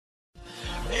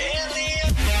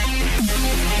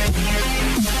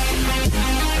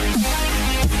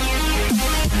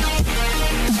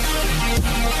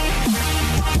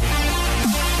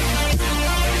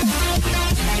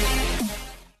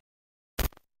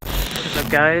What's up,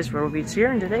 guys? Rotobeats here,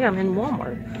 and today I'm in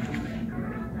Walmart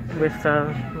with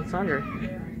Sandra.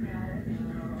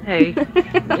 Hey,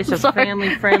 it's a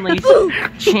family-friendly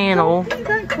channel. Don't get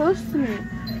that close to me.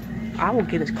 I will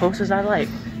get as close as I like.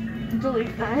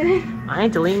 Delete that. I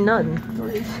ain't deleting nothing.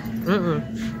 Delete.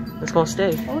 It's gonna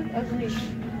stay. I look ugly.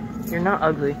 You're not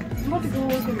ugly. I'm about to go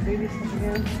look at the baby stuff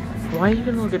again. Why are you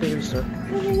gonna look at baby stuff?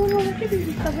 Because I want to look at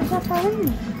baby stuff. It's not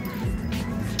Halloween.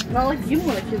 Not like you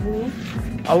want to kiss me.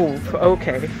 Oh,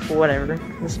 okay. Whatever.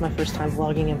 This is my first time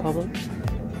vlogging in public.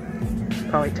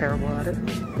 Probably terrible at it.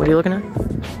 What are you looking at?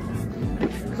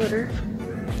 Glitter.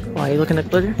 Why are you looking at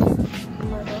glitter? Oh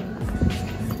my god.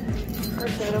 Or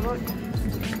data book.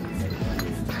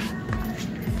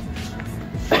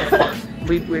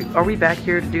 Are we back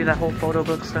here to do that whole photo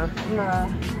book stuff? Nah.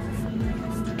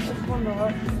 That's one to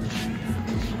look.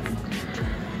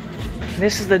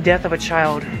 This is the death of a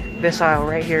child. This aisle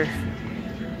right here.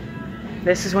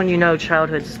 This is when you know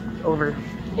childhood's over.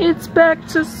 It's back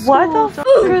to school. Why the fuck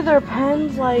are their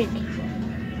pens like...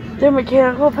 Their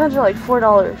mechanical pens are like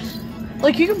 $4.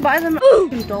 Like you can buy them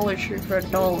at Dollar Tree for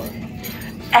 $1.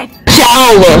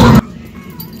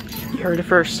 $1! You heard it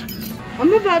first.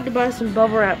 I'm about to buy some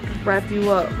bubble wrap to wrap you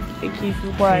up and keep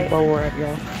you quiet. Bubble wrap,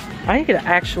 y'all. I need to get an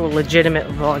actual legitimate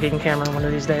vlogging camera one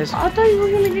of these days. I thought you were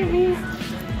gonna get me...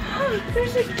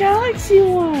 There's a Galaxy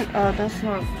one! Oh, that's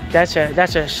not... That's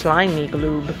a slimy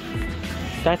gloob.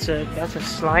 That's a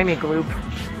slimy gloob.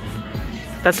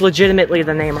 That's legitimately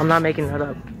the name. I'm not making that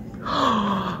up.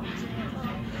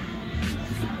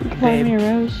 Buy me a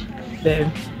rose. Babe.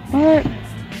 What?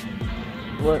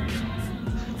 What?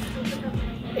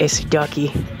 It's a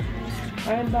ducky.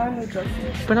 I am buying a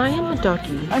ducky. But I am a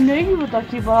ducky. I know you a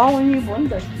ducky, but I only need one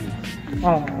ducky.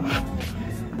 Oh.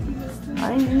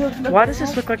 Why does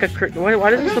this look like a why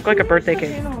does this look like a birthday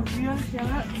cake? Do you understand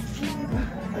that?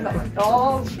 I got my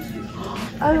dog.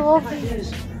 I love these.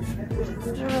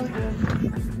 These are really good.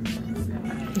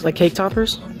 It's like cake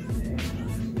toppers?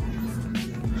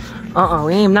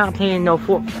 We ain't not paying no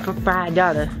for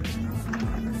 $5.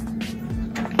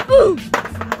 Ooh!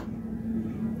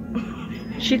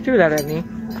 She threw that at me.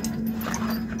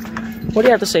 What do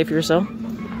you have to say for yourself?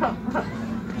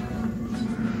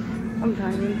 I'm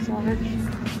dying inside.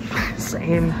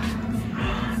 Same.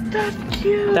 That's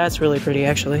cute. That's really pretty,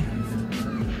 actually.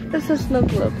 It's a snow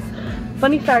globe.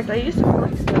 Funny fact, I used to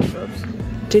collect snow globes.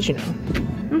 Did you know?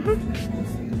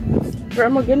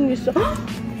 Grandma getting used to.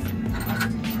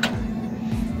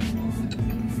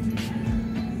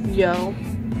 Yo,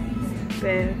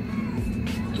 babe,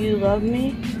 do you love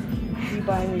me? You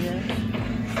buy me this.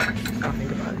 I'll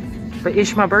think about it. But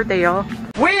it's my birthday, y'all.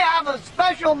 We have a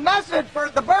special message for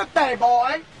the birthday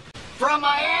boy from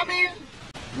Miami's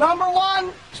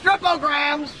 #1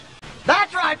 stripograms.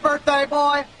 That's right, birthday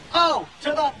boy. Oh,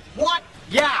 to the what?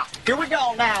 Yeah, here we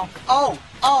go now. Oh,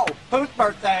 whose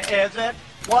birthday is it?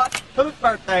 What? Whose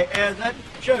birthday is it?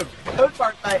 Shoot, whose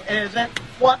birthday is it?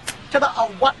 What? To the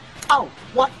what? Oh,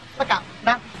 what? Look out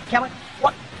now. Can we?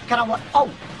 What? Can I what?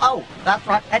 Oh, that's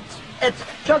right. It's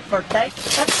Chuck's birthday.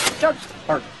 That's Chuck's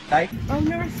birthday. I've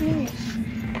never seen it.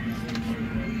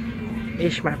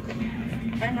 It's my...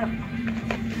 I know.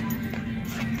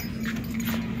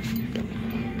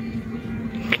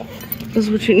 This is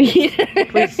what you need.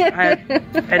 Please,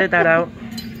 edit that out.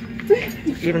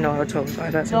 Even though I would totally buy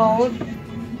that. Don't.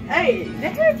 Hey, they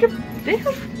have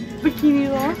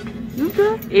bikinis on. You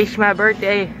good? It's my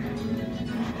birthday.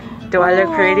 Do I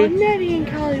look pretty? Nettie and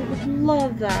Callie would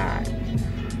love that.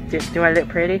 Do I look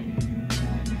pretty?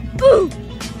 Ooh.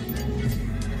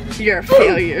 You're a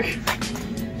failure.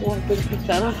 Want to pick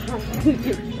that up?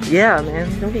 Yeah, man.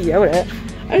 Don't get yelled at.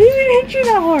 I didn't even hit you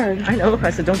that hard. I know. I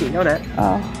said don't get yelled at.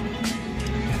 Oh.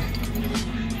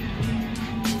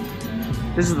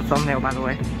 This is the thumbnail, by the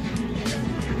way.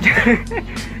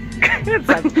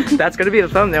 that's gonna be the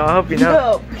thumbnail. I hope you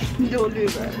know. No, don't do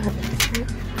that.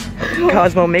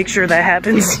 Cosmo, make sure that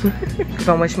happens. You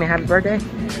gonna wish me a happy birthday?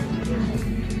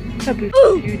 Happy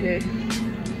birthday.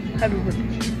 Happy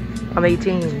birthday. I'm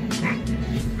 18. I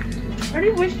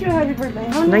already wished you a happy birthday.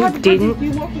 How No, you happy didn't. birthdays do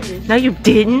you want from me? No, you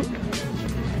didn't.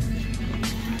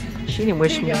 She didn't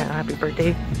wish me a happy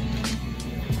birthday.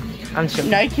 I'm joking.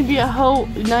 Now you can be a hoe.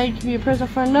 Now you can be a present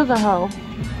for another hoe.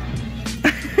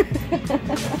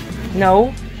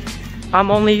 No,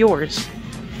 I'm only yours.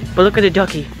 But look at the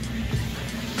ducky.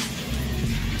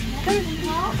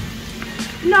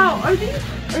 No, are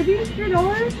these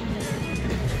 $3?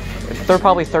 They're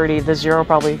probably 30. The zero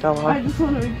probably fell I off. just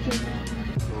want to make sure.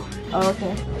 Oh,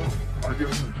 okay. I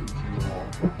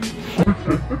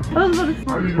was about to say.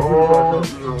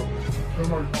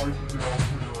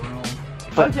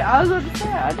 But okay, I was about to say,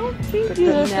 I don't think you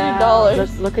have now,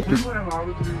 $3. look at this. And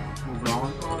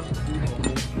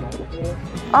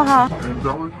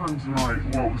Valentine's night,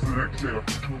 well, it was the next day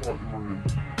after 2 o'clock in the morning.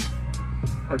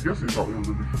 I guess they thought they were going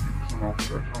to be 50% off at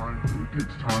that time. It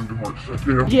takes time to march that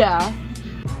down. Yeah.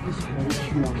 This whole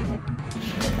store.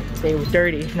 They were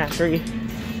 30, not 3.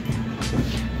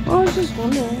 I was just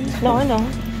wondering. No, I know.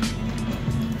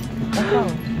 Oh.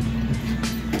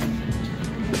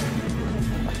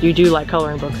 You do like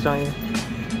coloring books, don't you?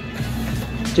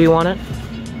 Do you want it?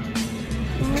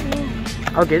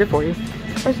 I'll get it for you.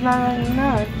 It's not really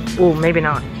nice. Oh, maybe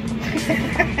not.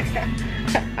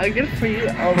 I'll get it for you.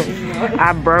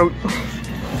 I broke.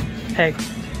 Hey.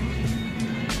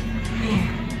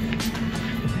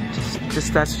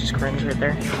 That's just cringe right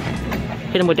there.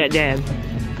 Hit him with that dab.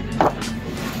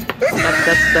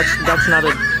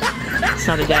 That's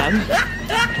not a dab.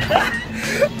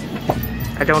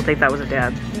 I don't think that was a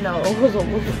dab. No, it was a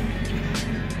little.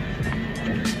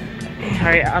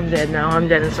 Alright, I'm dead now. I'm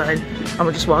dead inside. I'm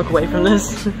gonna just walk away from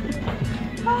this.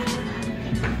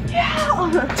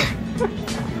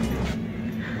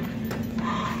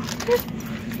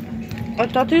 I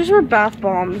thought these were bath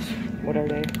bombs. What are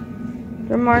they?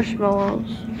 They're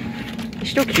marshmallows. They're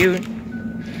still cute.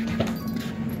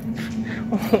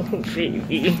 Oh,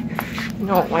 baby.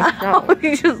 No, I don't.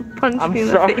 You just punched me in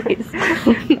the face.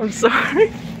 I'm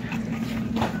sorry.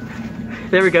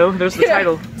 There we go. There's the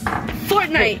title.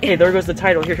 Fortnite. Hey, there goes the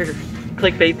title. Here.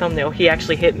 Clickbait thumbnail. He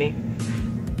actually hit me.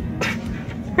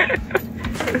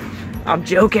 I'm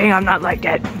joking. I'm not like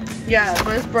that. Yeah,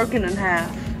 but it's broken in half.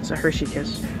 It's a Hershey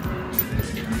Kiss.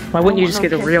 Why wouldn't you just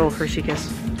get a real Hershey Kiss?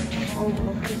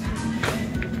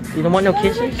 You don't want no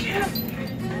kisses?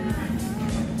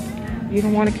 You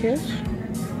don't want a kiss?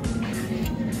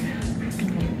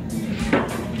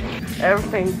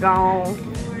 Everything's gone.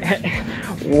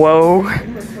 Whoa.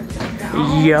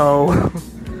 Yo.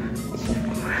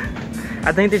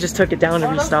 I think they just took it down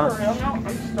and restocked. I'm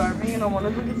starving and I want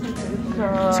to go get some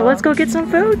food. So let's go get some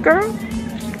food, girl.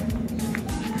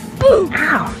 Ooh.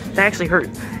 Ow. That actually hurt.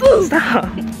 Ooh. Stop.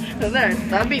 There,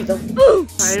 that means a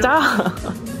Stop.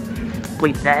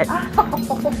 Bleep that.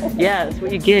 Ow. Yeah, that's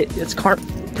what you get. It's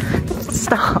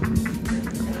Stop.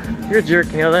 You're a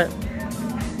jerk, you know that?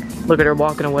 Look at her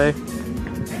walking away.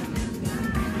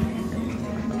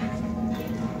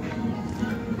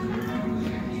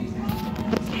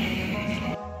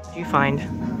 What did you find?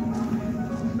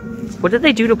 What did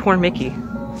they do to poor Mickey?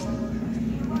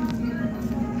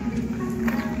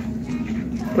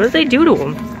 What did they do to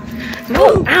him?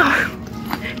 No! Ow!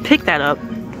 Pick that up.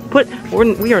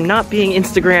 We are not being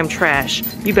Instagram trash.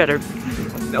 You better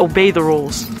obey the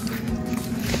rules.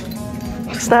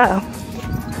 Stop.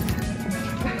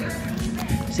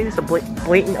 See, this is a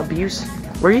blatant abuse.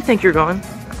 Where do you think you're going?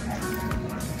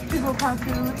 Go find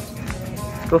food.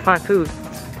 Go find food.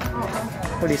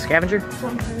 What are you, scavenger?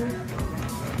 Some food.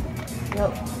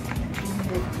 Yep.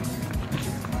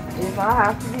 If I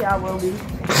have to be, I will be.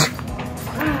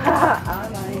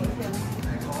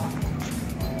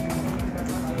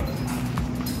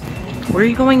 Where are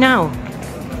you going now?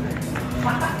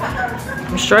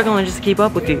 I'm struggling just to keep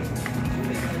up with you.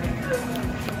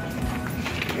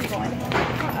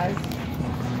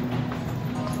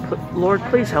 Lord,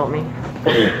 please help me.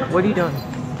 What are you doing?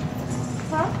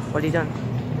 Huh? What are you doing?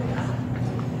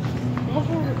 I'm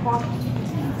looking for coffee.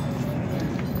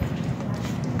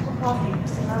 Coffee.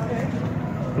 Is that okay?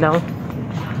 No.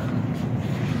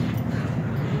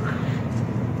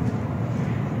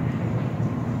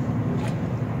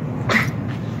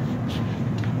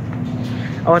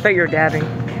 Oh, I thought you were dabbing.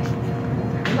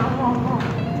 No.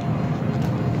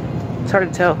 It's hard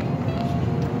to tell.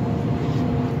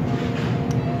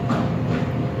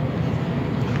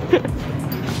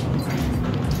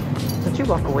 Don't you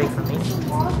walk away from me.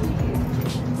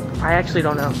 I actually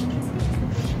don't know.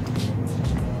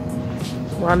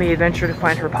 Well, on the adventure to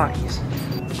find her potties.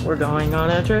 We're going on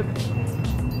a trip.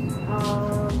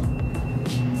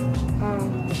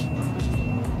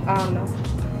 I don't know.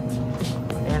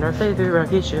 And our favorite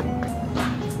rocket ship.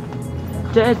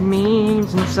 Dead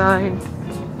memes inside.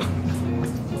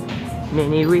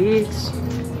 Mini wheats.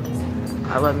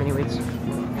 I love mini wheats.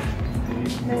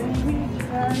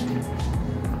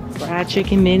 Fried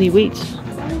chicken, mini wheats.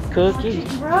 Cookies.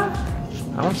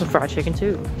 I want some fried chicken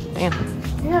too. Damn.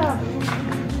 Yeah.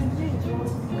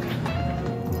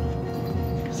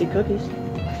 See cookies.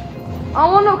 I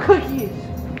want no cookies.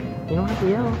 You don't have to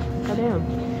yell. Goddamn.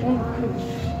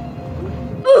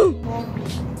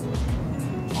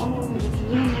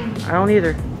 I don't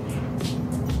either.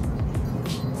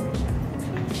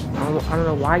 I don't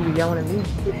know why you're yelling at me.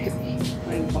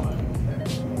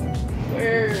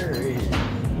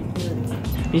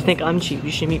 If you think I'm cheap,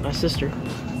 you should meet my sister.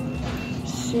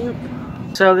 Soup.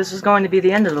 So this is going to be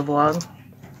the end of the vlog.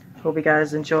 Hope you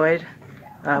guys enjoyed.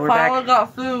 We're Finally back.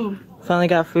 got food. Finally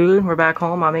got food. We're back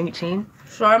home. I'm 18.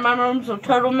 Sorry, my room's a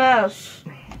total mess.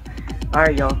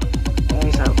 Alright, y'all.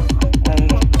 Peace out.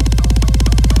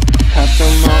 Cut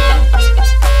them off.